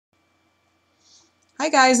Hi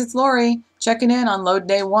guys, it's Lori checking in on load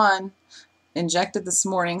day 1. Injected this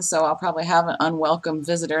morning, so I'll probably have an unwelcome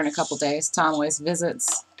visitor in a couple days. Tom always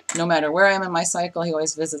visits, no matter where I am in my cycle, he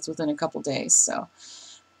always visits within a couple days. So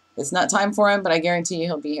it's not time for him, but I guarantee you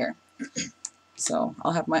he'll be here. So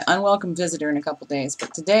I'll have my unwelcome visitor in a couple days.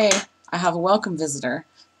 But today I have a welcome visitor.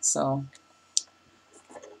 So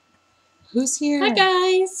who's here? Hi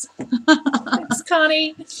guys, it's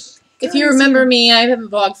Connie. If you remember me, I haven't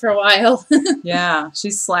vlogged for a while. Yeah,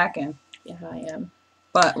 she's slacking. Yeah, I am.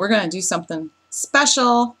 But we're going to do something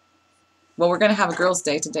special. Well, we're going to have a girls'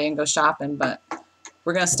 day today and go shopping, but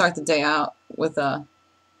we're going to start the day out with a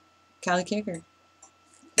Cali Kicker.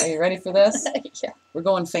 Are you ready for this? Yeah. We're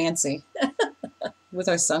going fancy with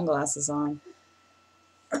our sunglasses on.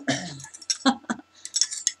 We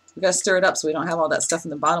got to stir it up so we don't have all that stuff in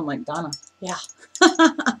the bottom like Donna. Yeah.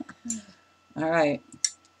 All right.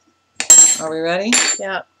 Are we ready?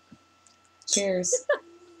 Yeah. Cheers.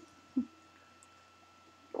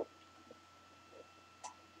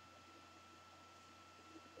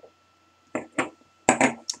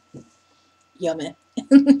 Yummy.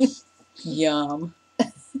 Yum.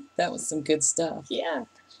 That was some good stuff. Yeah.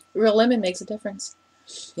 Real lemon makes a difference.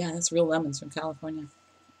 Yeah, that's real lemons from California.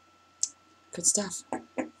 Good stuff.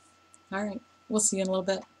 All right. We'll see you in a little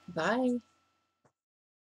bit. Bye.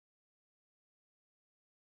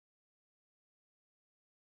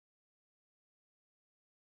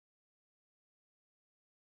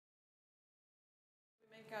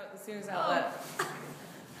 Make out at the Sears outlet.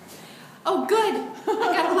 Oh, good.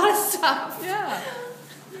 I got a lot of stuff. Yeah.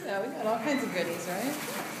 Yeah, we got all kinds of goodies, right?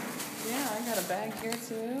 Yeah, I got a bag here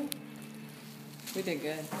too. We did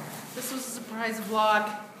good. This was a surprise vlog.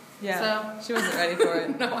 Yeah. So she wasn't ready for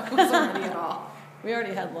it. No, I wasn't ready at all. We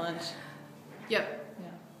already had lunch. Yep. Yeah.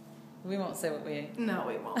 We won't say what we ate. No,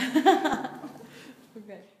 we won't.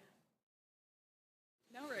 Okay.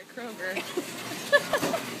 Now we're at Kroger.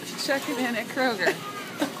 Checking in at Kroger.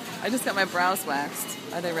 I just got my brows waxed.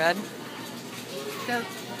 Are they red?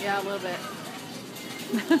 Yeah, a little bit.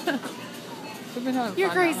 We've been having You're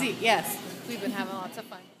fun. crazy. Yes. We've been having lots of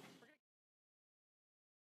fun.